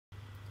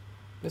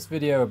This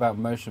video about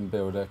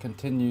MotionBuilder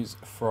continues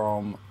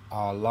from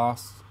our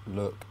last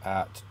look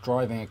at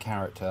driving a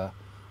character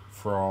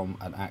from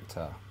an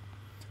actor.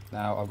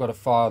 Now I've got a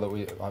file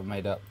that I've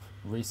made up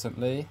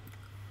recently,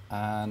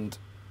 and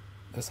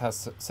this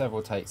has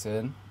several takes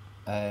in,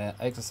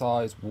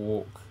 exercise,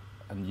 walk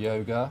and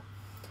yoga,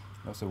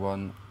 and also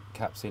one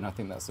cap scene. I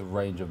think that's a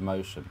range of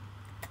motion.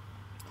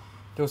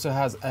 It also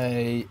has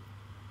a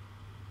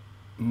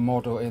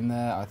model in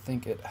there. I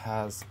think it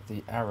has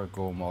the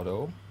Aragorn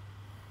model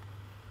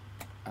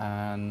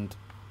and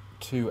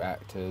two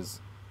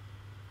actors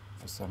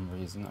for some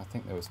reason. I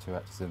think there was two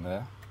actors in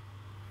there.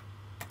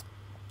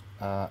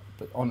 But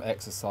on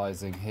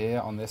exercising here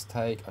on this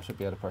take, I should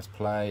be able to press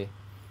play,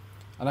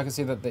 and I can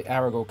see that the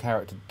Aragorn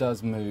character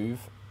does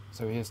move,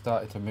 so he's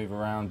starting to move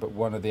around, but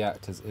one of the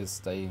actors is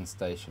staying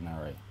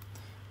stationary.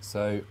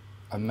 So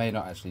I may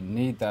not actually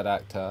need that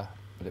actor,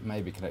 but it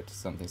may be connected to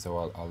something,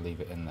 so I'll leave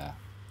it in there.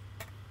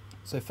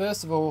 So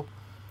first of all,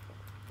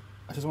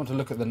 I just want to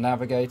look at the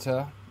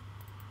navigator,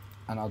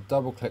 and I'll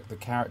double click the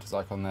characters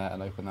icon there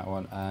and open that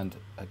one, and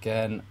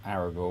again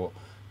Aragorn,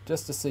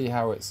 just to see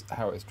how it's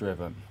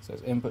driven. So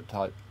it's input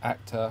type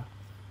actor,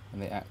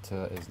 and the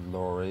actor is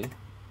Laurie.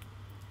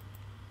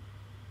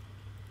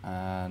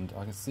 And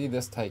I can see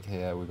this take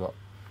here, we've got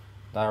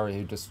Larry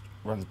who just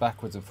runs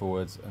backwards and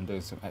forwards and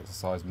doing some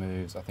exercise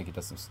moves. I think he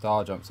does some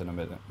star jumps in a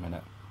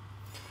minute.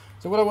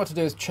 So what I want to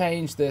do is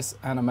change this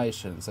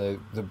animation. So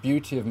the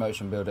beauty of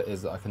MotionBuilder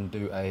is that I can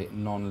do a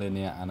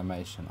non-linear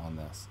animation on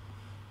this.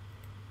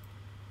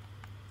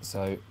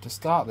 So to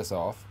start this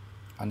off,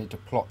 I need to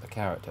plot the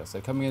character.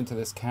 So coming into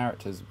this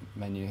characters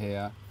menu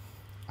here,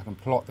 I can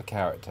plot the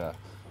character,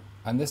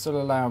 and this will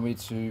allow me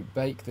to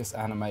bake this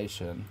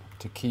animation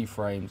to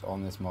keyframes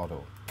on this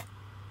model.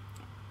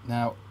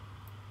 Now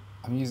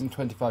I'm using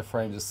 25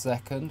 frames a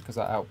second because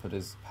our output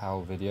is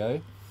PAL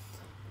video,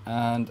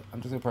 and I'm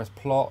just going to press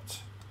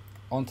plot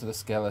onto the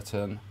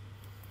skeleton,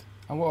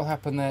 and what will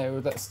happen there,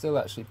 it will still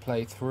actually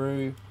play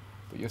through,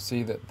 but you'll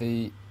see that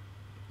this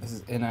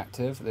is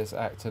inactive, this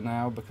actor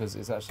now, because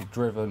it's actually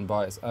driven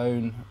by its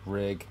own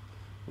rig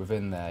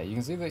within there. You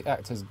can see the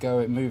actor's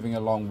moving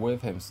along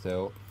with him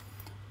still,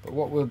 but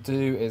what we'll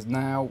do is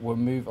now we'll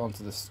move on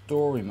to the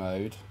story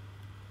mode,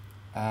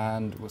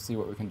 and we'll see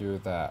what we can do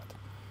with that.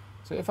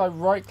 So if I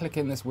right click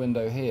in this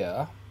window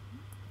here,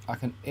 I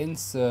can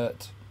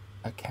insert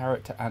a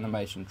character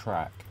animation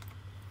track.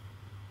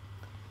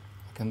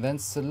 I can then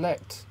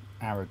select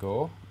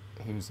Aragorn,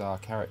 who's our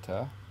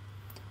character,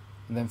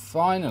 and then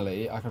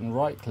finally I can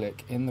right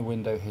click in the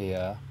window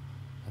here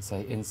and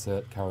say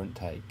insert current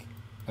take.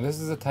 And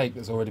this is a take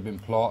that's already been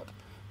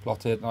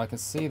plotted, and I can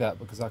see that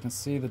because I can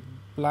see the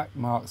black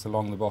marks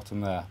along the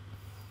bottom there.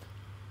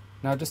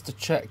 Now just to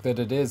check that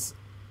it is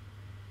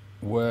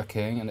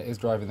working and it is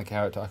driving the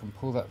character, I can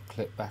pull that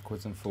clip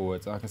backwards and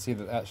forwards, and I can see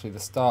that actually the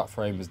start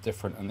frame is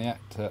different, and the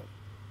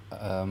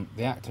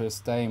actor is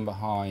staying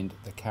behind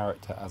the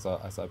character as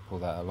I pull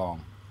that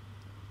along.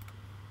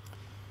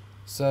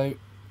 So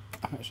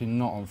I'm actually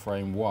not on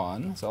frame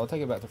 1, so I'll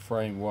take it back to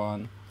frame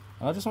 1,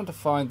 and I just want to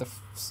find the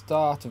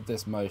start of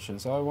this motion,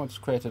 so I want to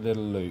create a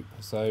little loop.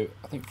 So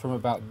I think from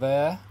about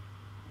there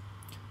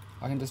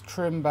I can just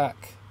trim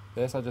back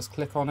this. I just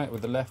click on it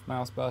with the left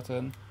mouse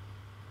button,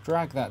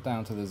 drag that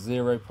down to the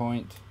 0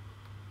 point,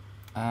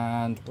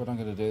 and what I'm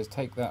going to do is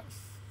take that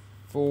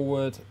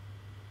forward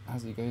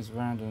as he goes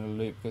around in a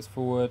loop, goes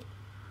forward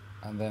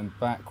and then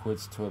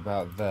backwards to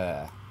about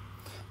there.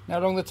 Now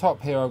along the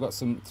top here I've got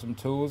some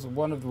tools,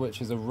 one of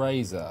which is a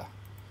razor.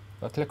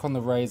 If I click on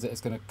the razor,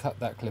 it's going to cut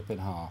that clip in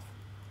half.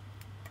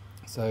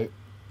 So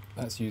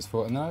that's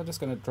useful, and then I'm just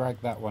going to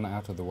drag that one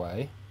out of the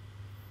way.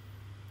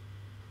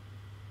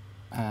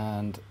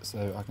 And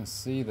so I can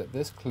see that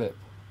this clip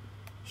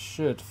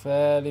should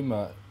fairly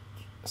much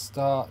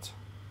start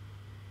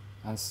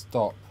and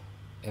stop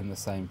in the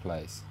same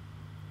place.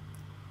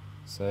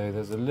 So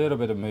there's a little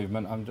bit of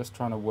movement. I'm just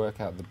trying to work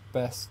out the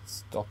best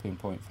stopping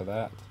point for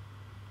that.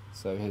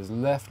 So his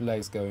left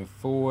leg's going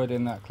forward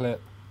in that clip,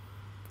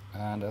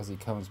 and as he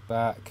comes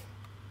back,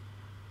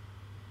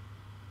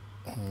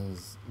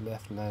 his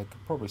left leg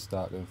could probably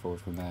start going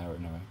forward from there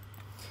anyway.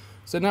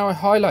 So now I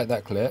highlight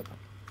that clip,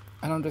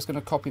 and I'm just going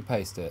to copy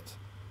paste it.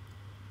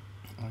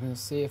 I'm going to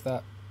see if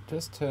that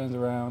just turns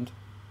around,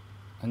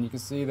 and you can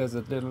see there's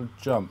a little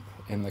jump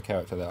in the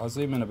character there. I'll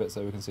zoom in a bit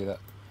so we can see that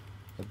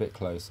a bit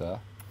closer.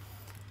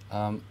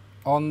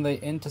 On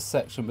the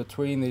intersection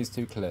between these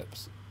two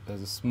clips,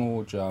 there's a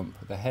small jump.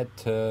 The head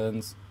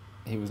turns,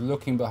 he was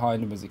looking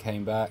behind him as he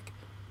came back,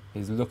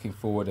 he's looking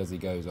forward as he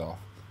goes off.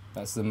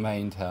 That's the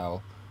main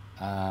tell.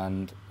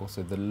 And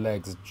also the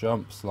legs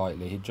jump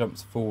slightly, he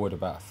jumps forward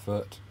about a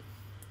foot,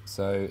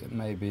 so it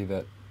may be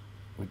that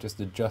we just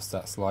adjust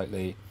that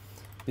slightly.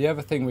 The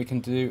other thing we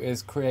can do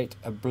is create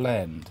a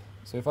blend.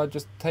 So if I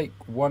just take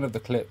one of the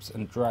clips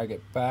and drag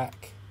it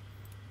back,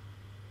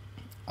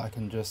 I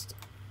can just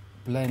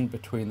blend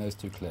between those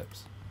two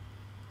clips.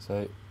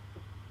 So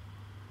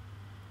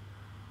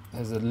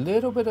there's a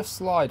little bit of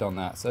slide on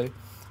that. So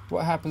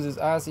what happens is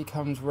as he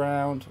comes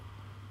round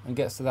and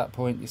gets to that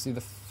point, you see the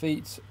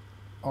feet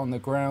on the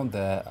ground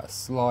there are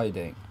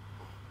sliding,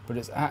 but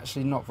it's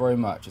actually not very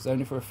much. It's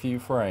only for a few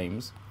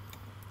frames,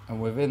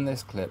 and within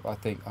this clip I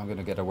think I'm going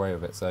to get away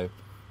with it. So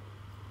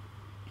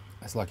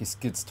it's like he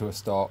skids to a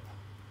stop,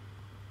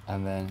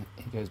 and then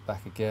he goes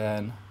back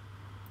again,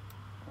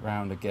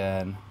 round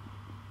again,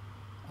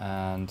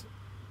 and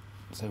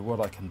so what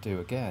I can do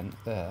again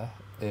there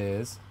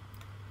is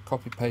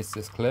copy paste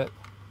this clip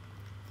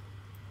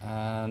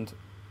and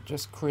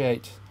just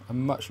create a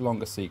much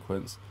longer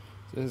sequence.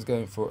 So this is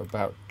going for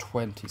about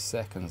 20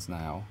 seconds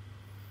now.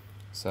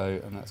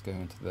 So, and that's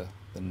going into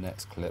the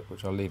next clip,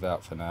 which I'll leave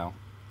out for now.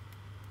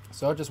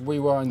 So I'll just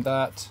rewind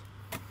that,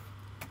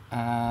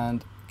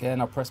 and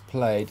again I'll press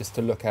play just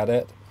to look at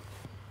it,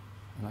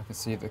 and I can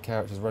see the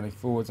characters running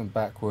forwards and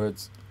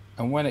backwards,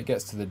 and when it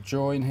gets to the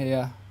join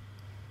here,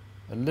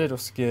 a little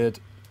skid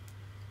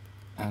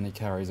and he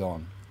carries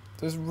on.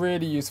 So it's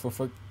really useful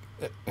for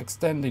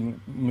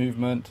extending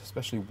movement,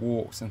 especially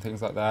walks and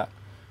things like that,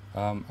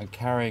 and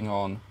carrying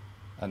on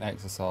an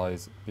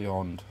exercise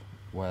beyond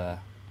where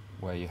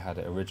you had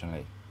it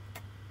originally.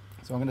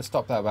 So I'm going to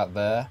stop that about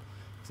there.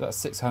 So that's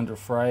 600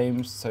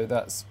 frames, so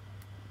that's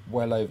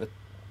well over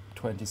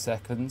 20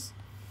 seconds.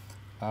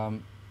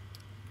 And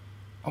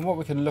what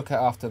we can look at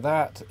after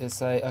that is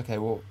say, okay,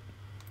 well,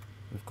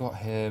 we've got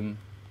him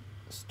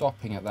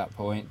stopping at that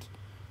point.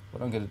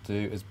 What I'm going to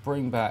do is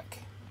bring back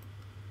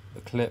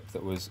the clip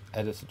that was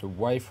edited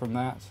away from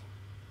that.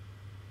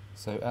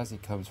 So as he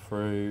comes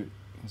through,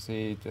 you can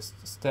see he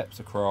just steps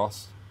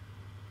across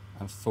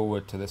and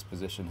forward to this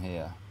position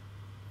here.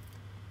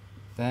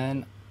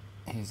 Then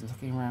he's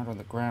looking around on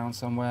the ground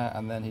somewhere,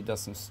 and then he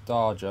does some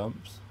star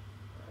jumps.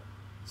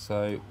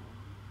 So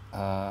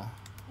I'm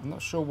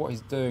not sure what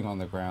he's doing on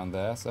the ground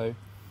there, so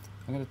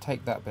I'm going to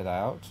take that bit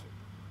out.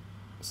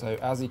 So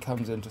as he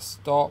comes in to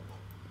stop,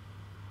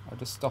 I'll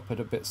just stop it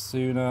a bit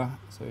sooner,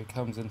 so he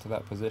comes into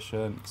that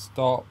position,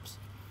 stops.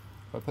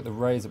 If I put the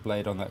razor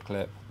blade on that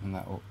clip, and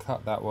that will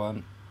cut that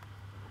one,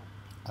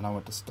 and I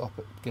want to stop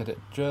it, get it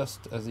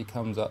just as he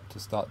comes up to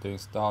start doing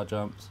star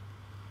jumps.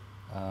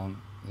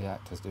 The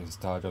actor's doing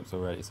star jumps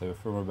already, so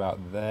from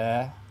about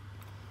there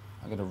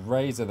I'm going to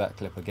razor that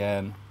clip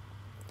again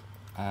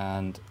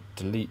and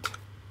delete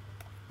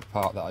the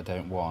part that I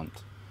don't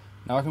want.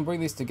 Now I can bring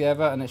these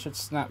together and it should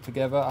snap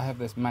together. I have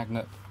this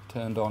magnet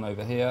turned on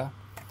over here,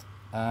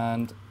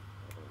 and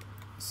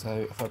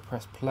so if I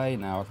press play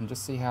now I can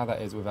just see how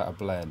that is without a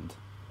blend,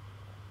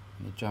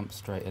 and you jump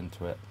straight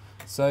into it.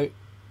 So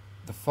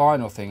the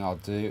final thing I'll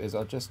do is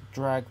I'll just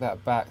drag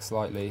that back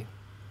slightly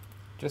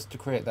just to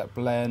create that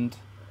blend,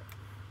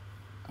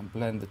 and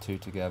blend the two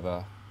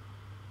together,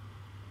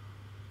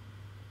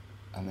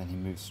 and then he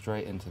moves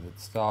straight into the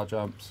star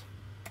jumps.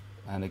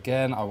 And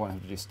again I want him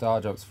to do star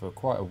jumps for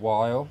quite a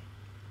while,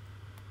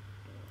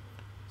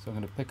 so I'm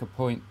going to pick a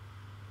point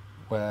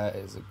where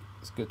it's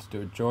good to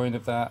do a join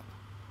of that.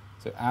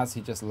 So as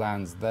he just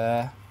lands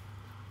there,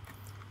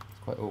 it's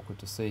quite awkward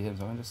to see him,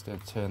 so I'm just going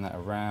to turn that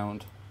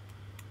around.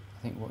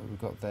 I think what we've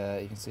got there,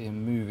 you can see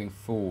him moving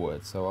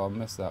forward, so I'll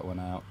miss that one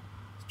out.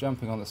 He's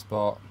jumping on the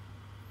spot,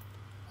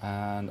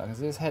 and I can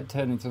see his head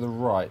turning to the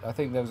right. I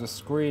think there was a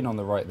screen on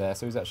the right there,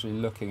 so he's actually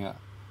looking at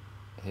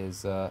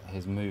his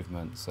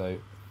movement. So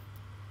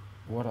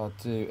what I'll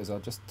do is I'll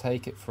just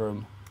take it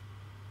from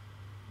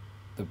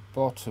the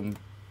bottom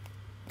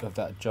of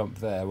that jump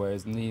there, where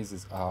his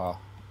knees are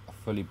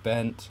fully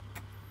bent,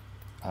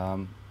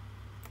 and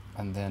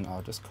then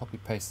I'll just copy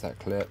paste that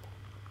clip,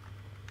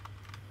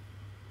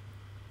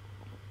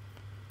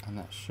 and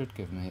that should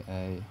give me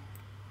a,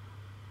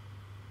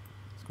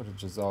 it's got a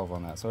dissolve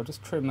on that, so I'll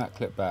just trim that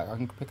clip back. I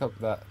can pick up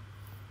that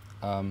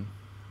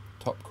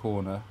top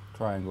corner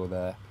triangle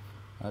there,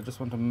 and I just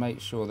want to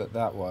make sure that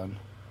that one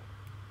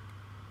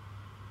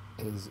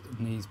is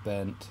knees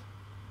bent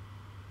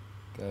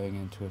going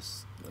into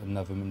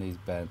another knees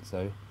bent,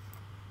 so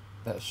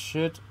that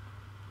should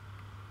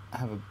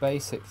have a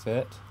basic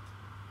fit.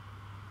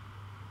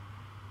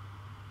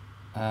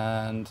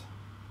 And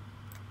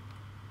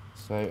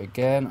so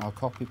again I'll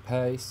copy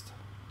paste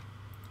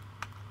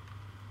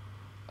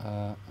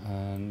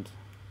and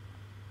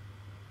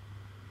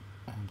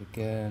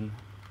again,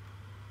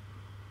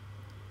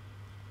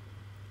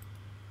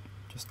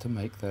 just to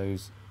make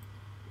those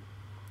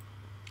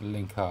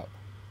link up.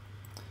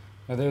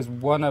 Now there's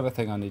one other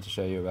thing I need to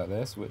show you about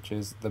this, which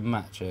is the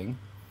matching,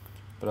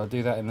 but I'll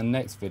do that in the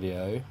next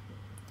video,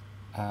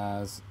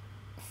 as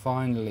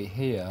finally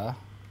here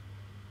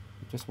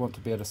you just want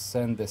to be able to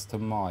send this to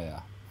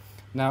Maya.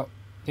 Now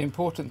the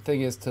important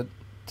thing is to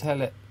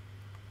tell it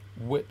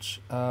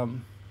which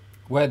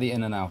where the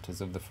in and out is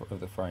of the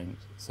frames.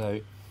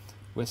 So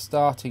we're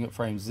starting at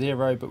frame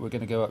 0, but we're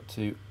going to go up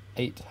to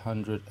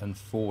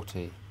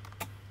 840.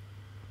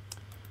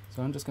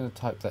 So I'm just going to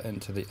type that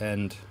into the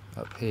end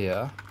up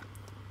here,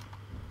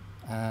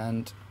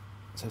 and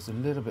so it's a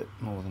little bit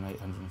more than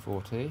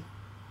 840,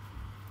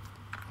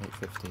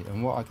 850,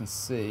 and what I can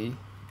see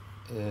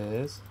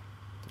is,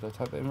 did I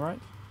type that in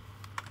right?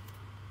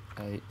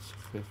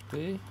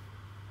 850.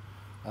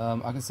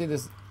 I can see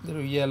this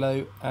little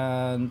yellow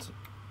and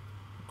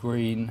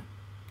green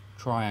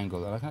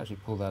triangle, and I can actually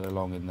pull that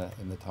along in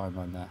the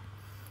timeline there.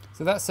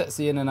 So that sets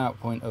the in and out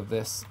point of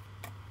this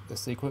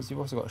sequence. You've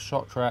also got a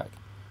shot track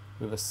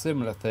with a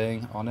similar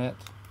thing on it.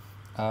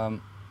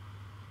 I'm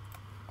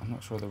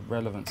not sure the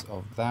relevance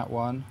of that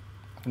one.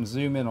 I can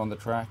zoom in on the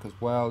track as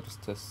well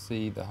just to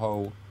see the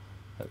whole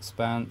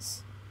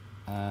expanse,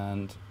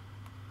 and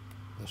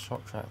the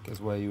shot track is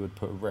where you would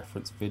put a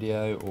reference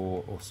video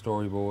or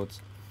storyboards.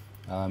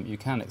 You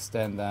can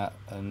extend that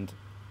and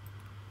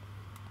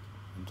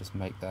just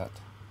make that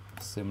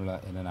similar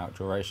in and out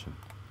duration.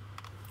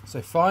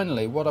 So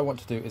finally, what I want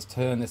to do is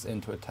turn this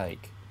into a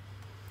take.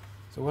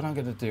 So what I'm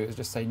going to do is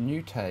just say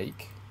new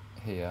take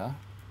here.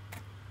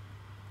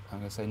 I'm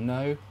going to say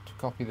no to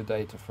copy the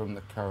data from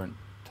the current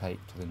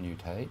take to the new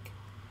take.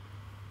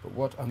 But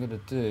what I'm going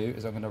to do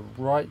is I'm going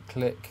to right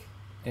click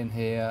in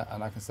here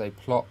and I can say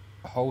plot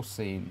a whole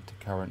scene to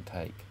current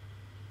take.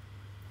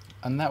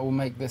 And that will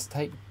make this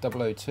take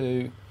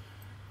 002,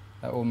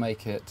 that will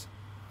make it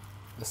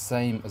the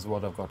same as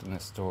what I've got in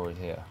this story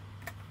here.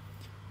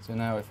 So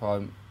now if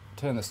I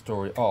turn the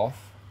story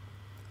off,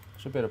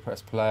 I should be able to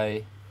press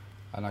play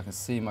and I can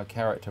see my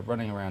character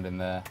running around in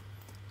there.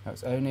 Now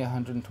it's only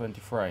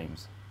 120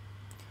 frames.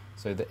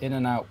 So the in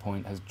and out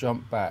point has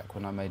jumped back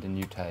when I made a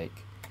new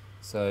take.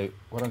 So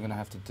what I'm going to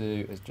have to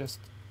do is just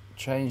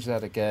change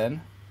that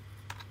again.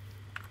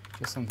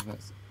 Just something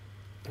that's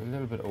a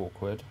little bit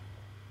awkward.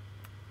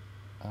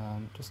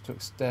 Just to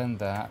extend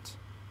that.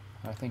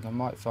 I think I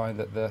might find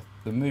that the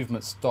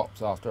movement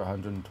stops after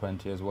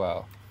 120 as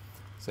well.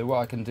 So what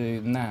I can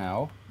do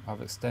now,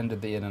 I've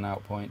extended the in and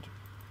out point.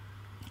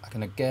 I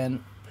can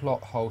again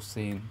plot whole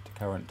scene to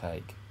current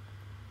take.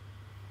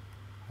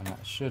 And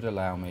that should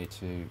allow me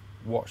to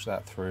watch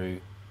that through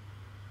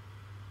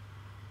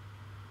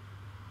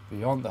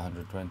beyond the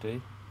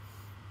 120.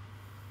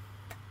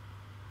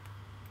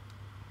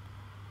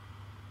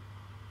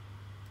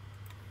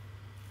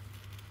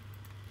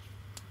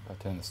 If I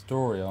turn the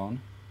story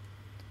on,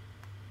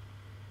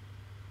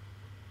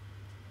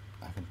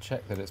 I can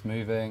check that it's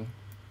moving.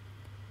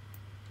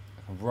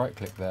 I can right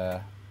click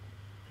there,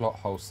 plot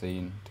whole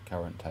scene to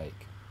current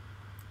take.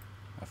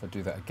 If I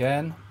do that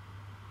again,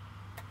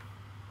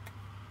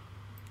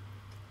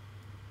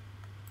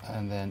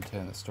 and then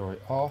turn the story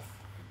off,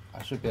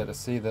 I should be able to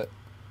see that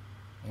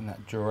in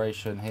that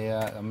duration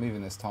here, I'm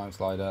moving this time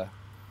slider,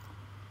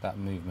 that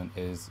movement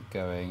is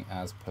going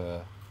as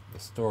per the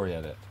story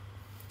edit.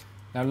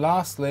 Now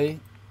lastly,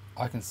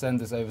 I can send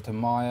this over to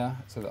Maya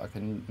so that I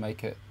can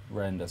make it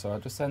render. So I'll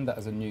just send that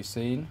as a new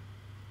scene.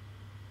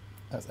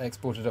 That's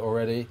exported it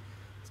already.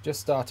 It's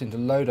just starting to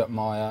load up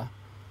Maya,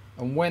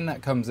 and when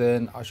that comes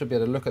in, I should be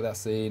able to look at that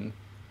scene,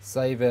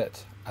 save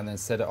it, and then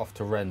set it off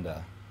to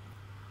render.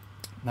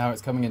 Now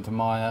it's coming into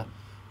Maya.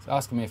 It's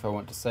asking me if I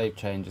want to save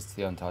changes to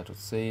the untitled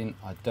scene.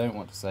 I don't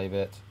want to save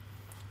it.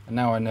 And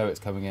now I know it's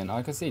coming in.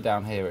 I can see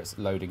down here it's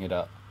loading it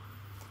up.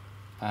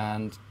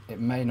 And it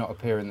may not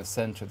appear in the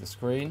center of the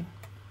screen,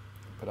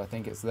 but I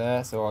think it's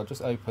there. So I'll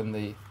just open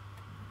the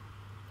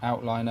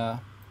outliner.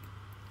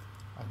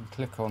 I can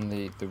click on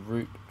the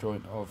root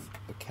joint of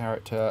the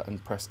character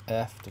and press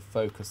F to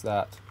focus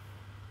that.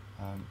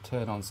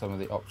 Turn on some of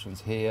the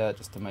options here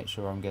just to make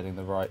sure I'm getting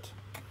the right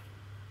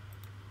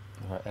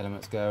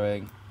elements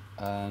going,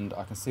 and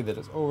I can see that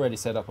it's already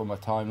set up on my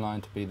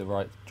timeline to be the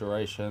right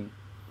duration,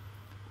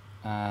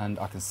 and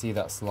I can see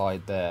that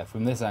slide there.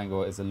 From this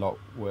angle it's a lot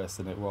worse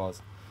than it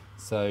was.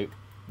 So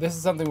this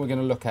is something we're going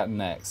to look at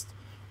next.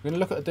 We're going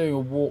to look at doing a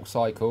walk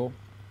cycle,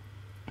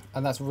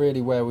 and that's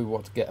really where we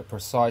want to get a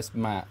precise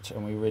match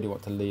and we really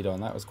want to lead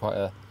on. That was quite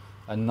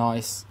a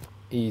nice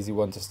easy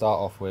one to start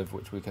off with,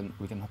 which we can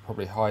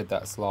probably hide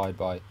that slide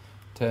by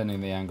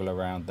turning the angle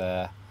around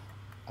there.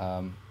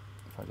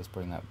 If I just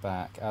bring that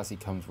back, as he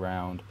comes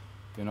round,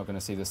 you're not going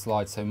to see the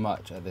slide so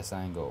much at this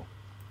angle.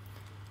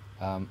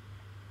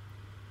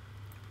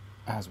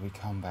 As we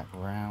come back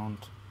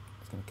round,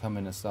 it's going to come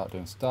in and start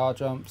doing star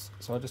jumps.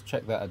 So I just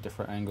check that at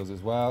different angles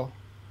as well.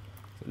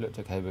 So it looked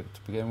okay to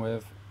begin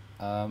with.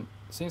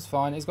 Seems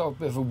fine. He's got a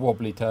bit of a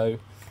wobbly toe,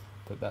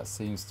 but that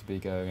seems to be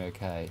going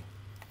okay.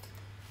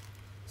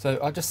 So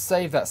I'll just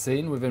save that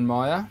scene within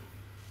Maya,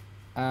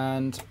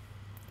 and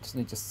just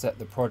need to set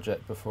the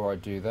project before I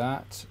do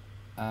that.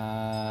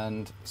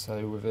 And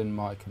so within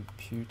my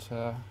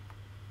computer,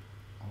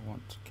 I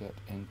want to get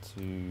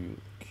into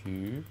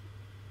Cube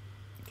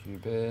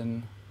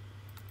in,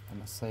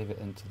 and I save it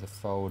into the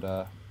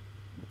folder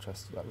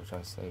which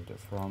I saved it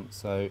from.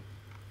 So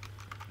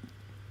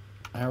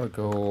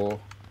Aragorn,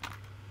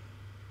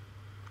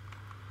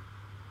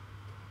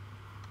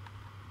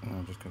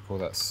 I'm just going to call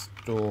that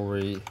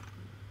story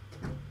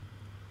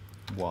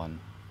 1.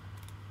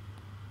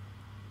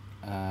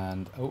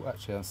 And oh,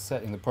 actually I'm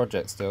setting the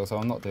project still, so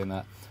I'm not doing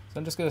that. So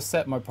I'm just going to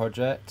set my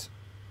project,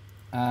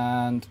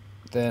 and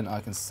then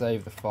I can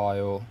save the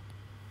file.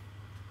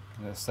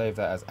 I'm going to save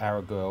that as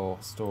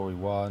Aragorn story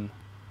 1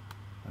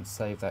 and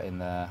save that in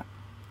there,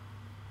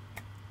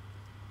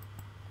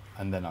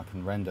 and then I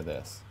can render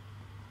this.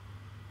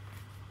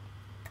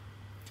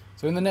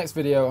 So in the next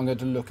video I'm going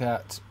to look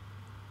at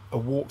a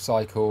walk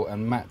cycle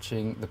and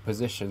matching the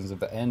positions of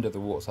the end of the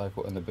walk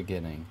cycle and the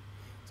beginning.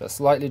 So it's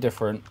slightly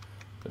different,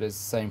 but it's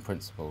the same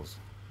principles.